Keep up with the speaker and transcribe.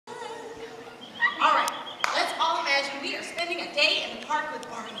park with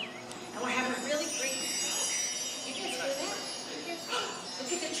Barney. And we're having a really great... You guys hear that?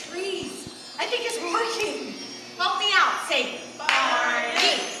 Look at the trees. I think it's working. Help me out. Say,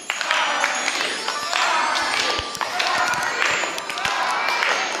 Barney.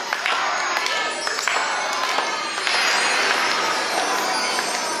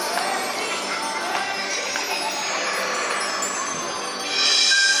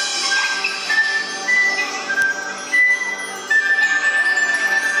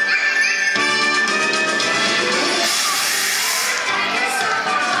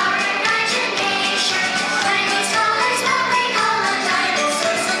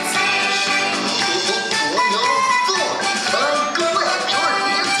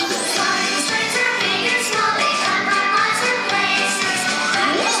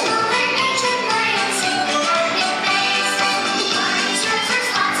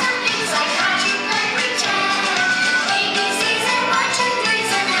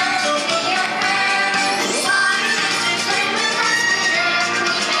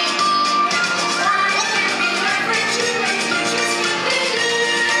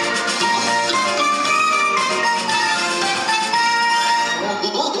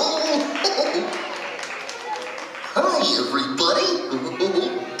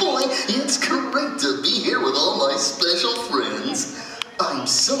 I'm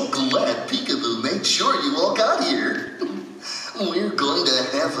so glad Peekaboo made sure you all got here. We're going to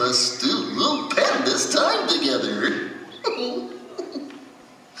have a stupendous time together.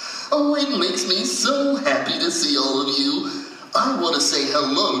 Oh, it makes me so happy to see all of you. I want to say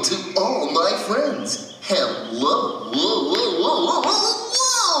hello to all my friends. Hello. Whoa, whoa, whoa, whoa,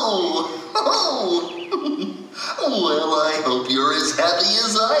 whoa, whoa. Well, I hope you're as happy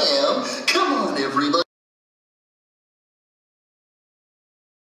as I am. Come on, everybody.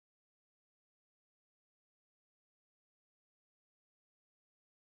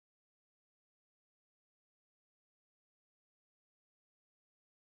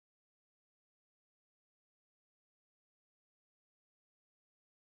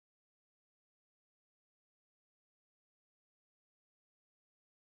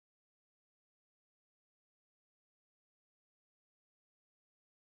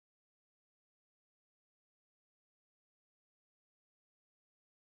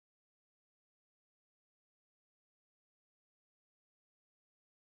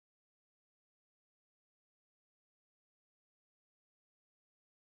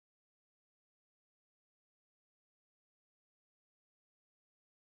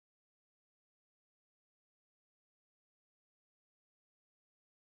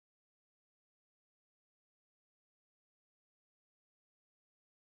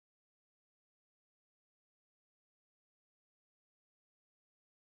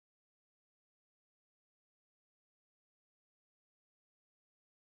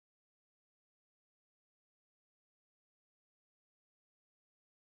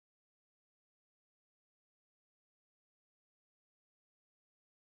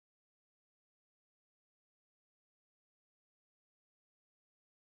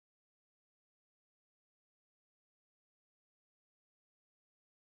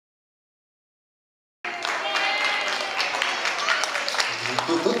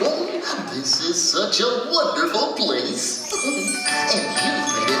 This is such a wonderful place. And you've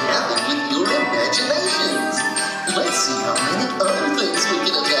made it happen with your imaginations. Let's see how many other things we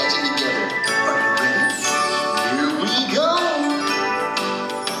can imagine together. Are you ready? Here we go.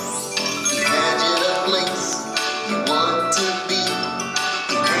 Imagine a place you want to be.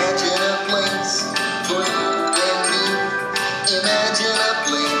 Imagine a place for you and me. Imagine a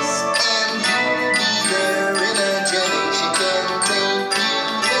place and you'll be there. Imagination can take you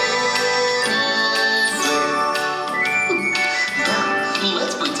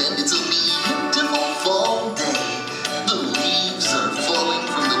it's a beautiful fall day. The leaves are falling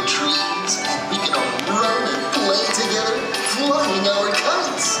from the trees. We can all run and play together, flying our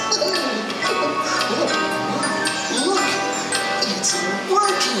kites. Look, it's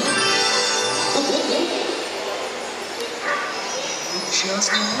working.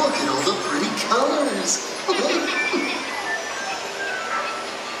 Just look at all the pretty colors.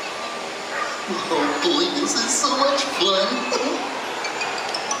 Oh boy, this is so much fun.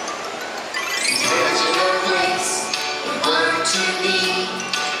 Imagine a place we want to be.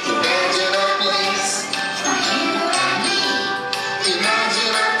 Imagine a place for you and me.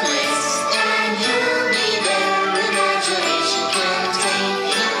 Imagine a place and you'll be there. Imagination can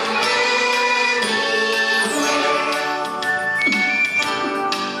take you anywhere.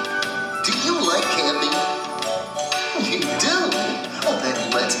 Do you like camping? You do? Well, then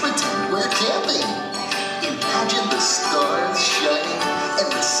let's pretend we're camping. Imagine the stars shining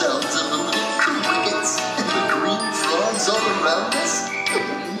sounds of the little crickets and the green frogs all around us? Can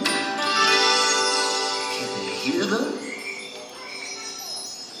you hear them?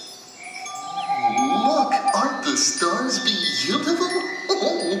 Look, aren't the stars beautiful?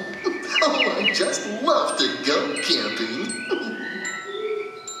 Oh, I just love to go camping.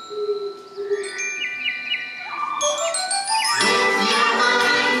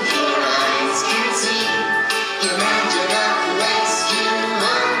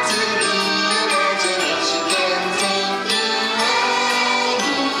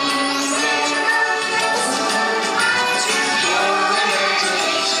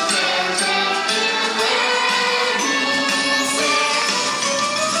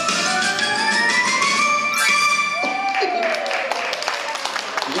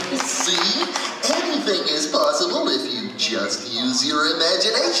 See? Anything is possible if you just use your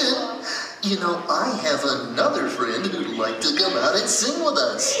imagination. You know, I have another friend who'd like to come out and sing with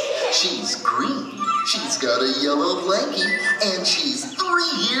us. She's green, she's got a yellow blankie, and she's 3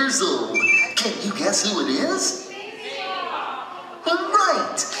 years old. Can you guess who it is?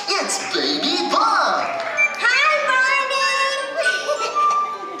 Right, it's Baby Bob. Hi, Barney!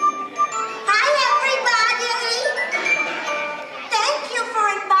 Hi, everybody! Thank you for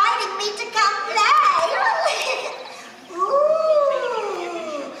inviting me to come play.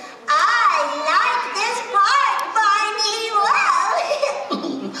 Ooh, I like this part, Barney. Wow.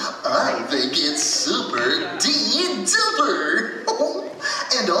 I think it's super duper.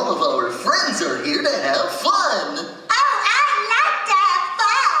 And all of our friends are here to have fun.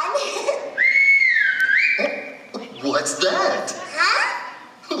 What's that? Huh?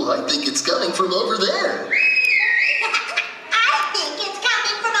 Well, I think it's coming from over there. I think it's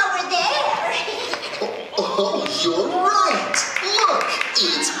coming from over there. Oh, you're right. Look,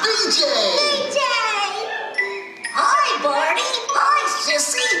 it's BJ. BJ! Hi, Barney. Hi,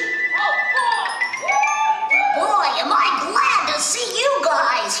 Sissy. Boy, am I glad to see you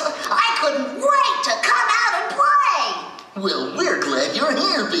guys. I couldn't wait to come out and play. Well, we're glad you're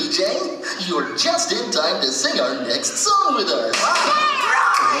here, BJ. You're just in time to sing our next song with us.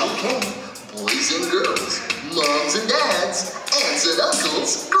 Right. Okay, boys and girls, moms and dads, aunts and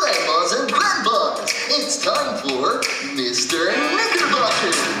uncles, grandmas and grandpas. It's time for Mr.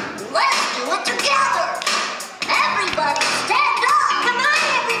 Knickerbocker. Let's do it together. Everybody stand up. Come on,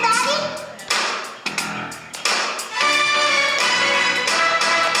 everybody.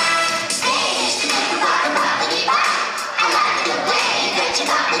 Hey, Mr. Knickerbocker, boppity-bop. I like the way that you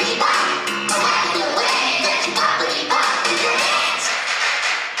boppity-bop. I like the way that you boppity-bop with your hands.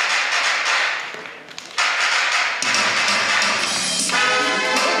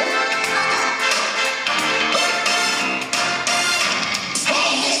 Hey,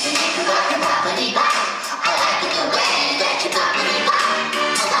 Mr. Knickerbocker, boppity-bop. I like the way that you boppity-bop.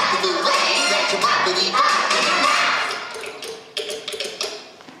 I like the way that you boppity-bop with your mouth.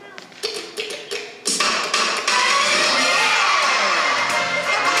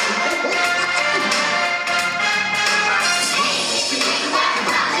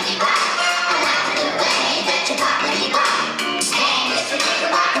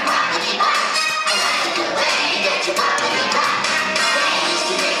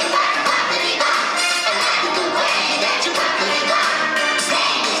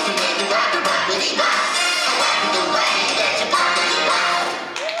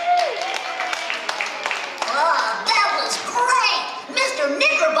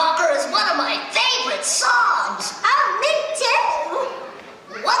 Knickerbocker is one of my favorite songs. Oh, me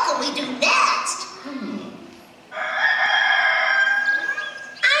too. What can we do next?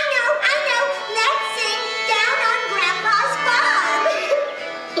 I know. Let's sing Down on Grandpa's Farm.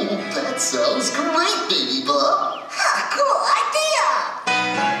 Oh, that sounds great, Baby Bob. Cool idea.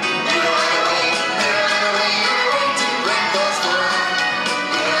 We're on our way to Grandpa's farm.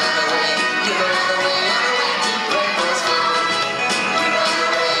 We're on our way to Grandpa's farm.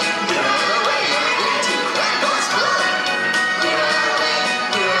 We're on our way to Grandpa's farm. We're on our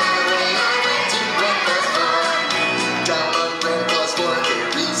way to Grandpa's farm. Down on Grandpa's farm there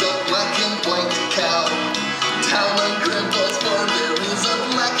is a black and white cow. Down on Grandpa's farm there is a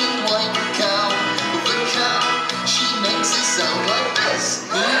black and white cow. The cow, she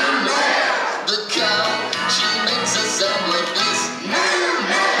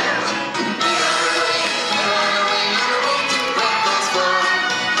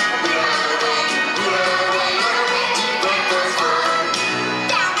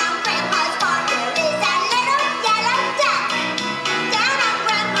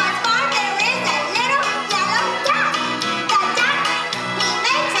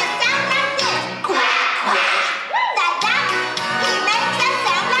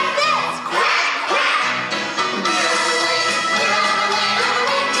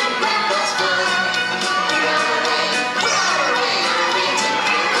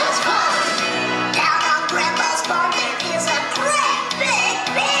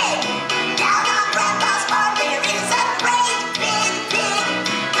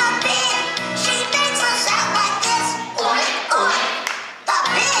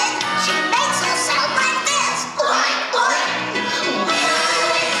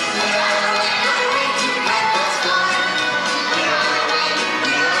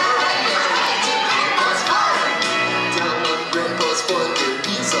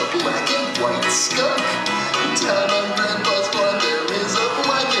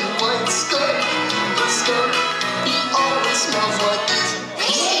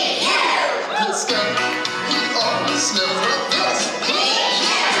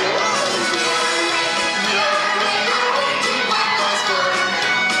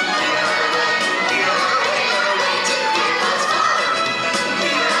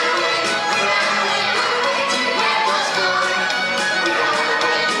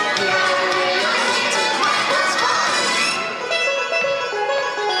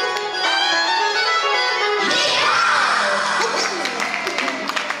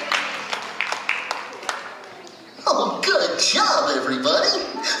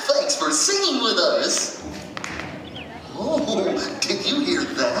with us. Oh, did you hear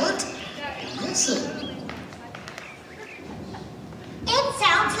that? Listen. It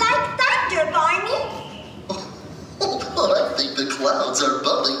sounds like thunder, Barney. I think the clouds are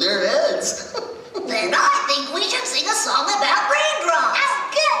bubbling their heads. Then I think we should sing a song about raindrops.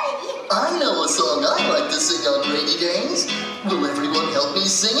 Okay. I know a song I like to sing on rainy days. Will everyone help me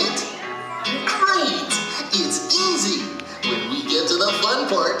sing it? Great! It's easy. When we get to the fun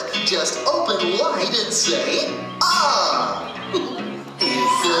part, just open wide and say, ah!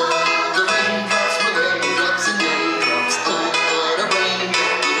 It's the raindrops, raindrops and raindrops. Oh, what a rain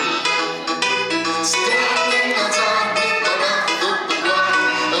that will be. Standing outside with my mouth open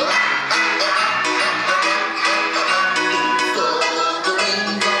wide. The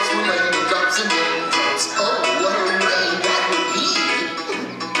raindrops, raindrops and raindrops. Oh, what a rain that will be.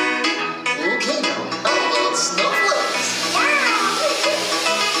 Okay, now, how about snowflakes?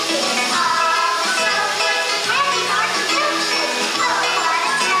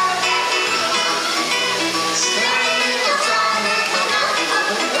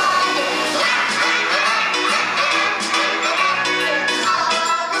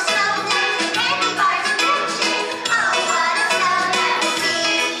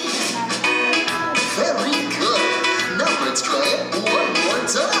 Very good. Now let's try it one more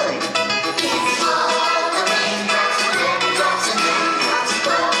time. It's all the raindrops, raindrops and raindrops.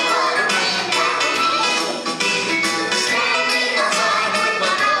 Oh, what a rain that will be. Standing outside with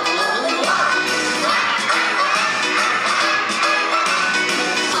my mouth open wide.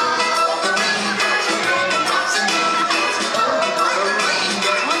 All the raindrops, raindrops and raindrops. Oh, what a rain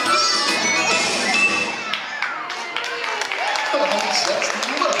that will be. I just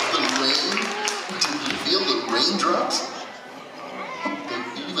love the rain. Did you feel the raindrops?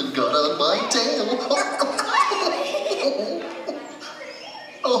 They even got on my tail.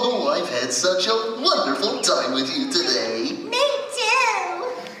 Oh, I've had such a wonderful time with you today. Me too.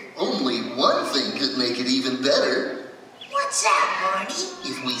 Only one thing could make it even better. What's that, Barney?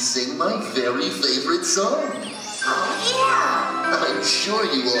 If we sing my very favorite song. Oh, yeah. I'm sure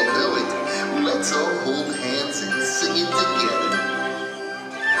you all know it. Let's all hold hands and sing it together.